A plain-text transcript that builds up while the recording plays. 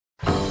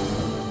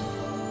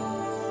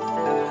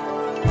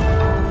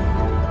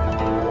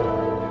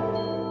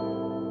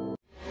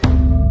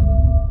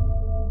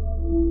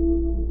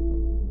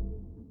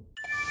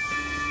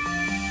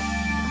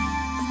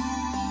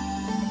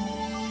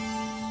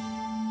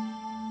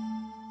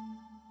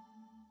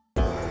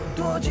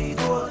多几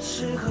多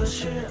是何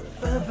事，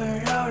纷纷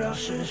扰扰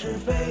是是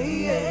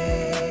非。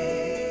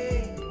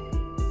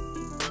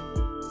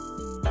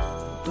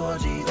多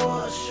几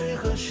多是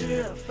何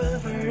事，纷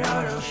纷扰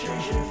扰是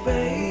是非。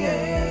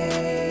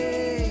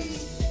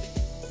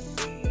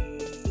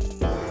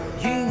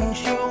英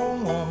雄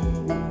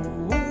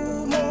无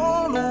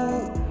末路，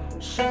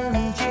神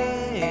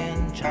剑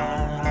斩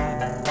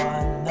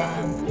万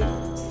难，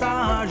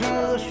洒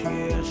热血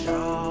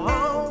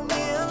少年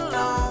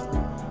郎，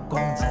公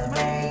子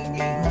美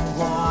名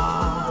光。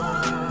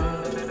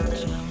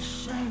江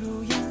山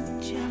如烟，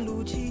前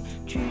路急，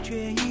拒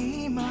绝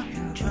一马，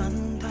云川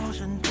涛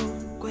神渡，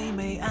归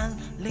梅岸，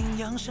羚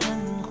羊神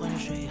浑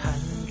水寒，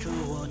助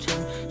我乘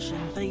神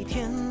飞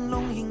天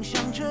龙，影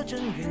响这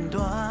阵云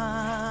端。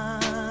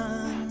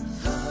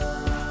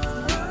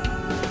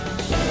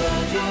射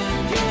箭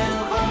天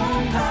红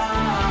塔，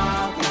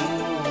孤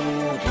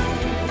独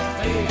飞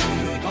雨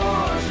多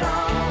少，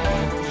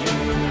日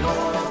落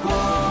光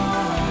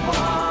华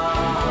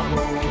不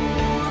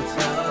曾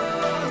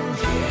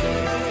见。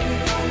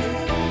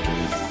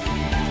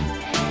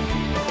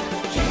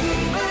几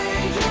杯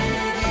之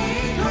地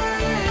推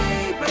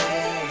杯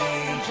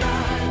战，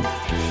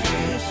血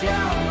相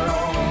融，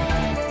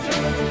日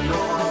落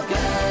根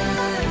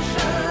深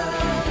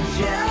江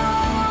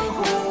湖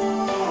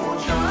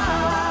传。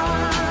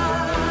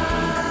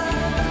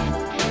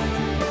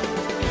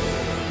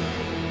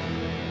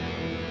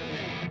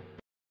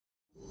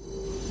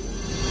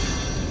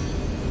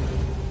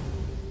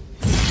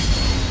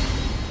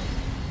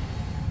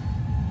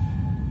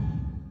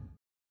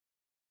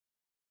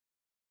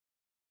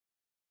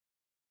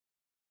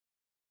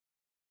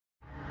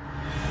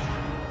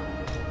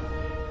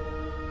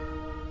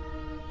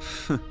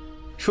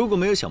如果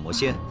没有小魔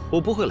仙，我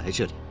不会来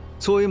这里。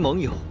作为盟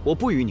友，我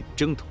不与你们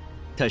争夺。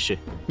但是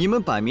你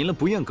们摆明了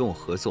不愿跟我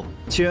合作，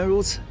既然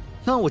如此，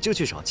那我就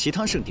去找其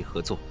他圣地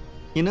合作。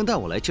你能带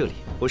我来这里，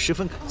我十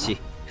分感激。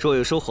若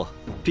有收获，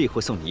必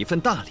会送你一份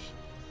大礼。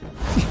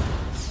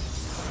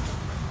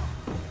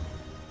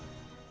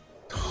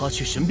他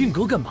去神兵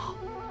阁干嘛？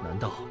难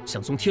道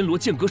想从天罗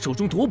剑阁手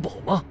中夺宝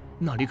吗？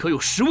那里可有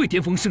10位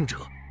巅峰圣者，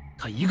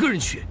他一个人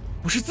去，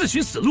不是自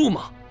寻死路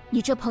吗？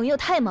你这朋友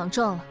太莽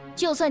撞了，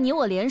就算你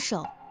我联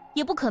手，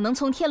也不可能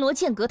从天罗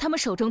剑阁他们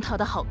手中讨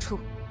到好处。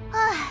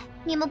唉，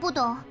你们不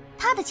懂，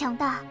他的强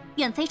大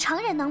远非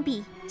常人能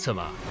比。怎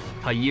么，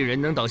他一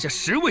人能挡下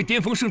10位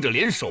巅峰圣者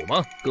联手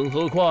吗？更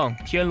何况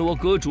天罗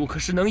阁主可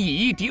是能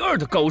以1敌2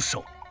的高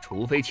手，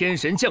除非天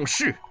神降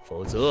世，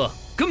否则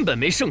根本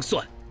没胜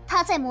算。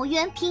他在魔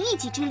渊凭一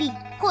己之力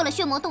破了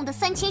血魔洞的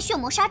3000血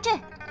魔杀阵，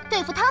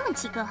对付他们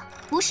几个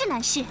不是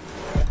难事。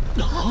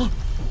啊！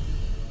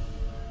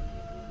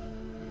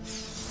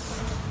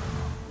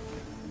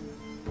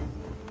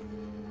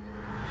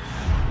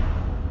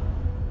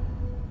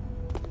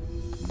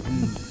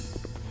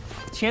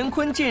乾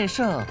坤剑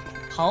圣，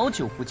好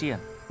久不见。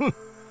哼，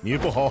你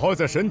不好好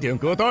在神典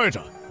阁待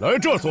着，来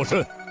这做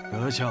甚？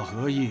阁下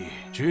何意？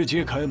直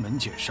接开门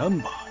见山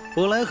吧。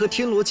我来和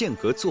天罗剑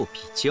阁做笔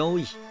交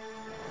易。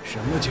什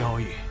么交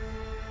易？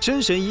真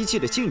神遗迹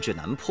的禁制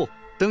难破，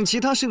等其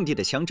他圣地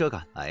的强者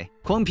赶来，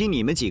光凭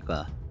你们几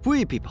个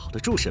未必保得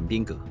住神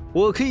兵阁。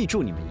我可以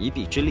助你们一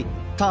臂之力，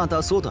大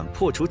大缩短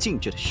破除禁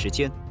制的时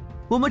间。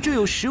我们这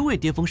有10位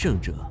巅峰圣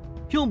者。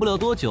用不了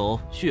多久，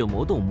血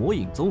魔洞、魔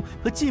影宗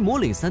和寂魔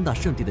岭3大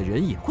圣地的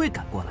人也会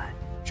赶过来，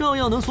照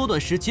样能缩短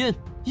时间，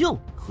要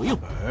何用？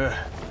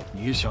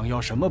你想要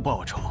什么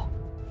报酬？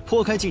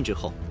破开禁制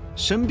后，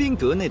神兵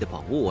阁内的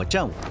宝物我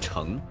占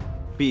50%，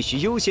必须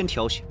优先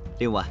挑选。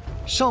另外，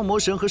少魔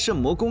神和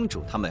圣魔公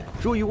主他们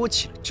若与我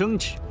起了争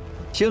执，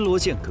天罗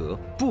剑阁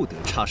不得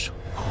插手。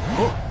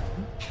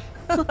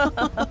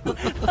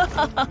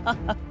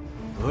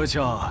阁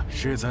下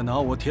是在拿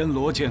我天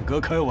罗剑阁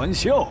开玩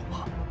笑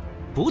吗？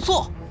不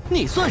错，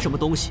你算什么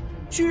东西？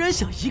居然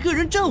想一个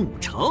人占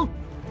50%？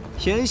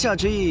言下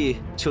之意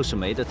就是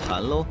没得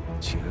谈喽。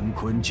乾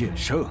坤剑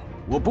圣，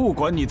我不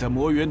管你在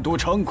魔渊多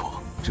猖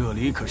狂，这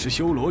里可是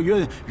修罗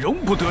渊，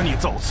容不得你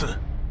造次。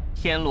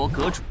天罗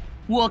阁主，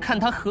我看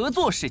他合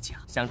作是假，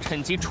想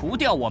趁机除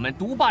掉我们，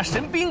独霸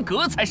神兵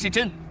阁才是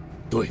真。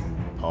对，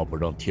他不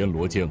让天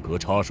罗剑阁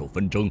插手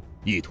纷争，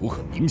意图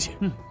很明显，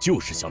就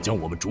是想将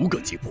我们逐个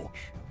击破。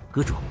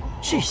阁主，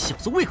这小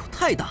子胃口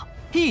太大，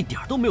一点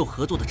都没有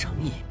合作的诚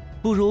意，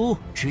不如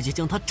直接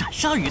将他斩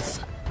杀于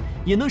此，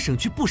也能省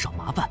去不少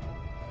麻烦。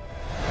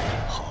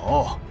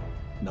好，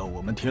那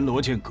我们天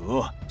罗剑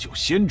阁就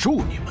先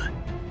助你们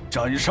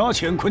斩杀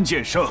乾坤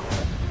剑圣。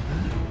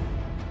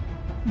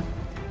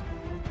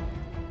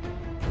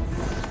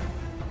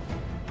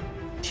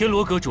天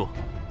罗阁主，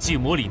寂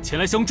魔岭前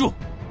来相助，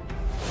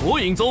魔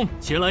影宗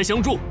前来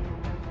相助。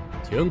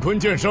乾坤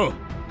剑圣，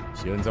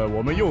现在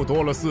我们又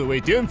多了4位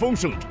巅峰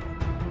圣者，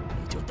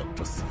你就等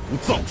着死无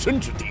葬身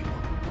之地吧。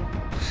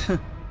哼，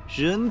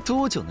人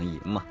多就能赢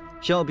吗？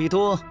要比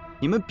多，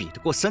你们比得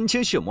过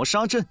3000血魔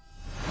杀阵？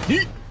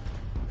你，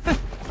哼，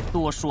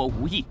多说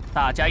无益，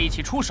大家一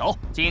起出手，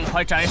尽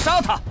快斩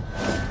杀他。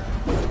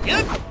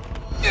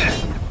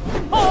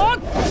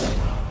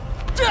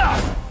这。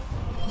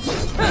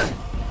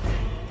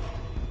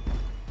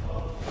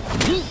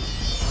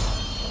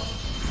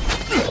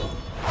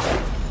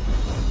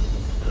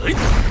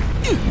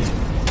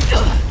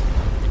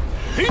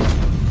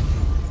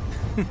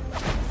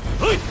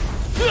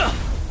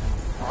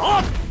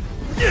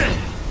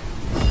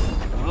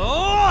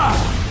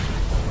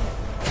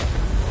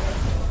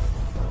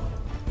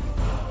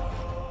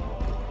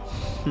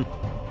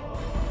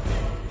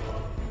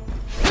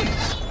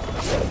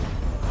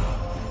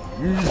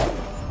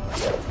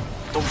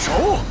动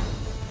手！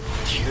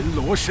天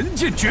罗神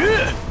剑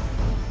诀，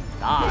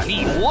大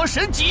力魔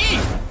神戟，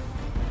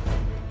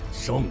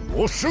圣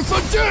魔13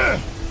剑，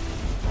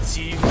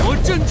激魔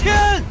震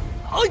天，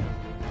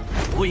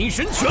火影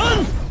神拳，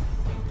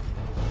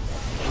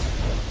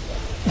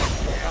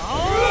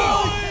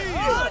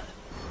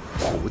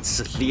如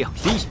此亮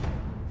丽。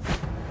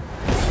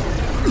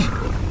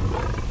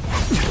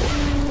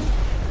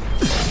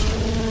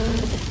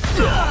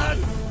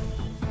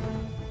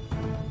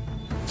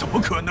怎么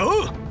可能？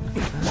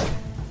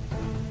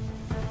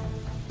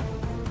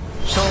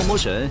少魔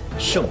神、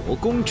圣魔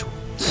公主、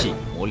气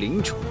魔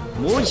领主、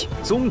魔影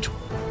宗主，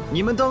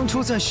你们当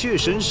初在血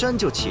神山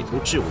就企图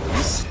置我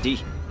于死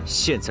地，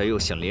现在又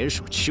想联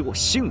手取我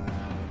性命。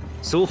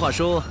俗话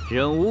说，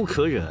忍无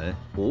可忍，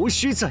无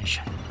需再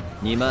忍。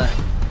你们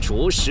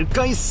着实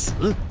该死。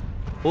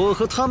我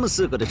和他们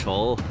4个的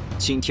仇，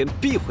今天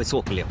必会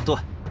做个了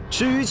断。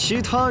至于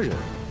其他人，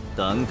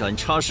胆敢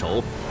插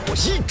手，我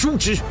一诛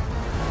之。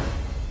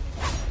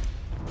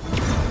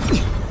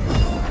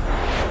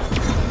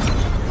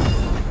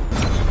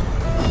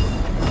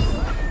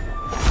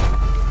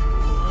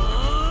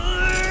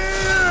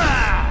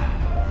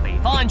北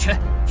方安全，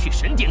去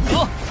神典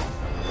阁。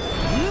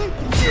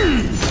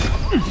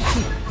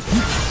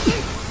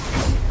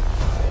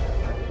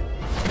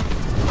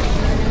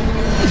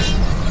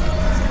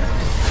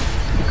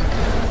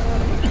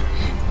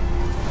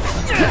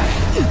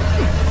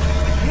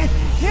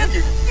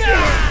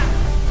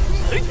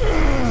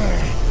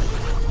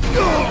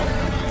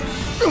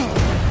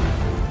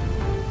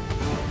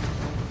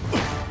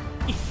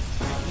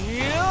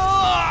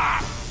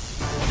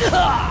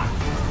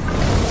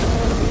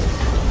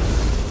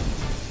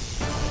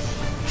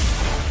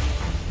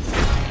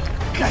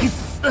该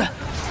死！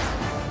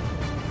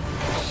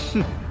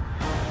哼！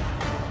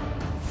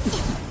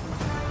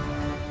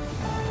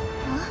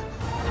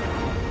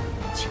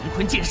乾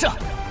坤剑圣，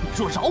你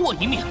若饶我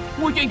一命，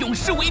我愿永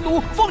世为奴，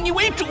奉你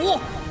为主。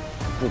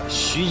不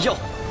需要。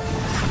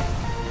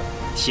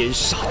天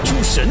煞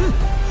诸神！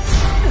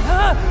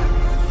哼！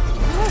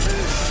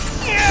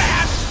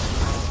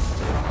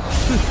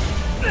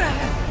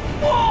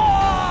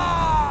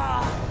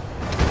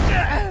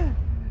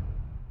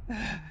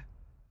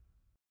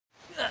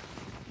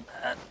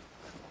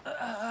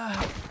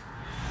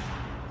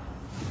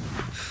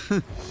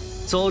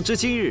早知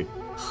今日，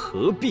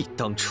何必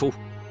当初？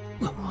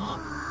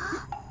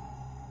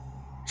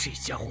这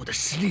家伙的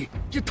实力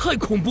也太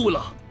恐怖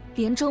了！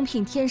连中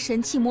品天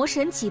神气魔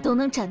神戟都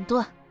能斩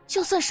断，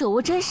就算手握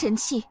真神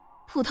器，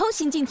普通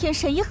新晋天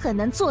神也很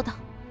难做到。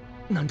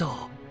难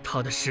道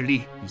他的实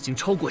力已经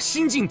超过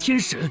新晋天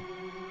神？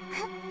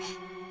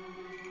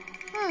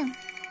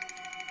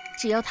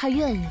只要他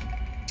愿意，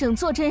整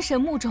座真神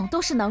墓冢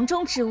都是囊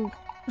中之物。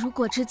如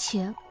果之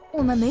前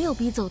我们没有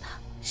逼走他，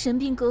神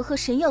兵阁和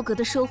神药阁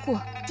的收获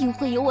定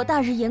会有我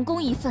大人严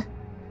公一份。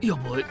要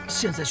不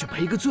现在去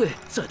赔个罪，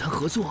再谈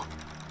合作？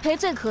赔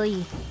罪可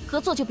以，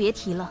合作就别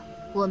提了，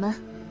我们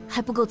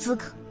还不够资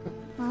格。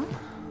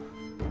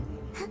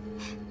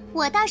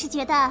我倒是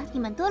觉得你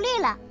们多虑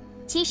了。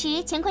其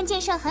实乾坤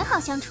剑圣很好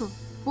相处，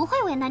不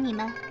会为难你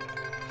们。